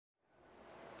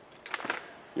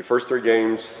Your first 3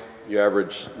 games, you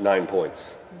averaged 9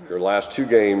 points. Your last 2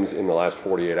 games in the last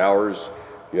 48 hours,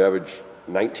 you averaged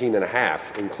 19 and a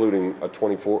half, including a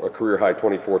career high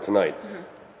 24 tonight.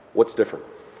 What's different?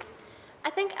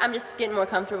 I think I'm just getting more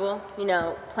comfortable,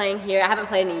 playing here. I haven't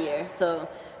played in a year, so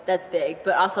that's big.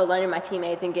 But also learning my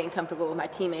teammates and getting comfortable with my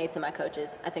teammates and my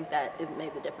coaches. I think that has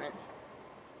made the difference.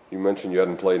 You mentioned you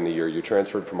hadn't played in a year. You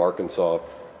transferred from Arkansas.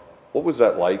 What was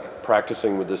that like,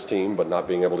 practicing with this team but not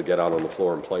being able to get out on the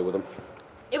floor and play with them?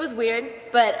 It was weird,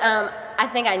 but I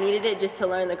think I needed it just to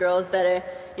learn the girls better.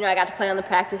 I got to play on the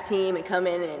practice team and come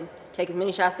in and take as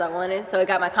many shots as I wanted, so it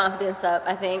got my confidence up,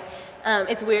 I think.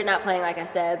 It's weird not playing, like I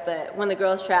said, but when the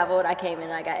girls traveled, I came in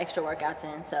and I got extra workouts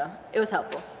in, so it was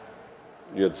helpful.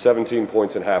 You had 17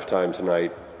 points at halftime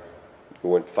tonight. You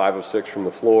went 5 of 6 from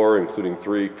the floor, including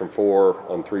 3 from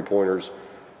 4 on 3-pointers.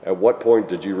 At what point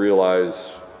did you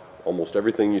realize almost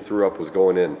everything you threw up was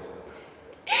going in?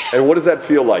 And what does that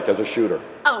feel like as a shooter?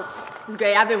 Oh, it was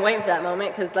great. I've been waiting for that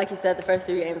moment because, like you said, the first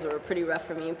 3 games were pretty rough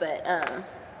for me. But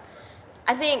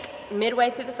I think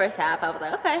midway through the first half, I was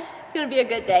like, okay, it's going to be a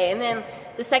good day. And then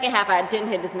the second half, I didn't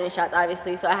hit as many shots,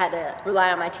 obviously, so I had to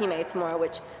rely on my teammates more,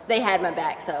 which they had my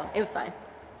back, so it was fine.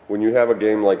 When you have a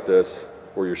game like this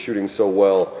where you're shooting so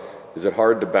well, is it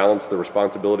hard to balance the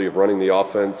responsibility of running the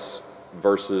offense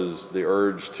versus the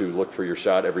urge to look for your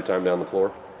shot every time down the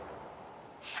floor?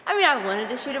 I mean, I wanted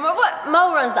to shoot him more.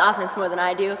 Mo runs the offense more than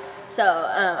I do, so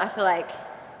I feel like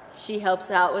she helps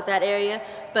out with that area.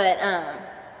 But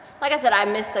like I said, I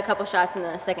missed a couple shots in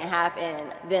the second half,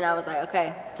 and then I was like,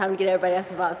 okay, it's time to get everybody else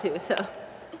involved too. So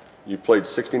You've played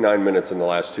 69 minutes in the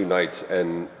last 2 nights,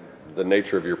 and the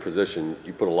nature of your position,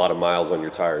 you put a lot of miles on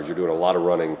your tires. You're doing a lot of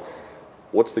running.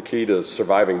 What's the key to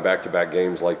surviving back-to-back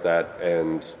games like that,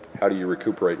 and how do you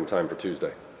recuperate in time for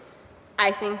Tuesday?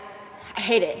 Icing. I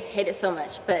hate it so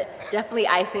much, but definitely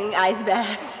icing, ice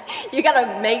baths. You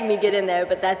gotta make me get in there,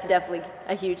 but that's definitely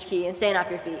a huge key, and staying off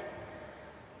your feet.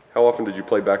 How often did you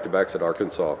play back-to-backs at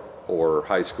Arkansas or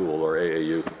high school or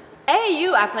AAU?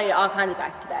 AAU, I played all kinds of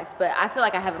back-to-backs, but I feel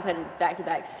like I haven't played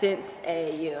back-to-back since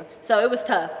AAU, so it was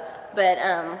tough. But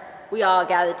we all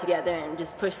gathered together and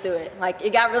just pushed through it. Like,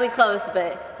 it got really close,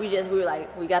 but we were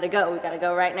like, we gotta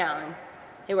go right now, and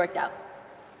it worked out.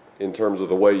 In terms of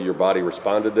the way your body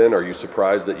responded then, are you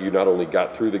surprised that you not only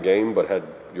got through the game but had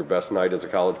your best night as a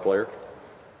college player?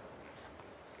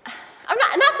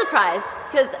 I'm not surprised,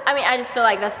 because I just feel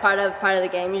like that's part of the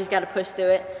game. You just got to push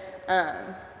through it.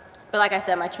 But like I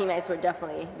said, my teammates were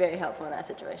definitely very helpful in that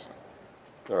situation.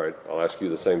 All right, I'll ask you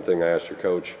the same thing I asked your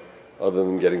coach. Other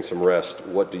than getting some rest,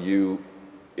 what do you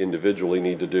individually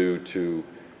need to do to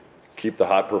keep the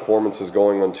hot performances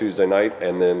going on Tuesday night?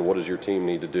 And then what does your team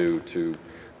need to do to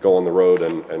go on the road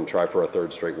and try for a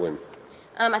 3rd straight win?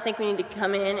 I think we need to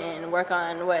come in and work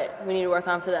on what we need to work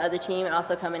on for the other team, and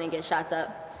also come in and get shots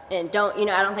up. And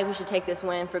I don't think we should take this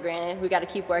win for granted. We got to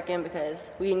keep working because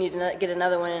we need to get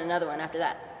another win and another one after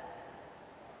that.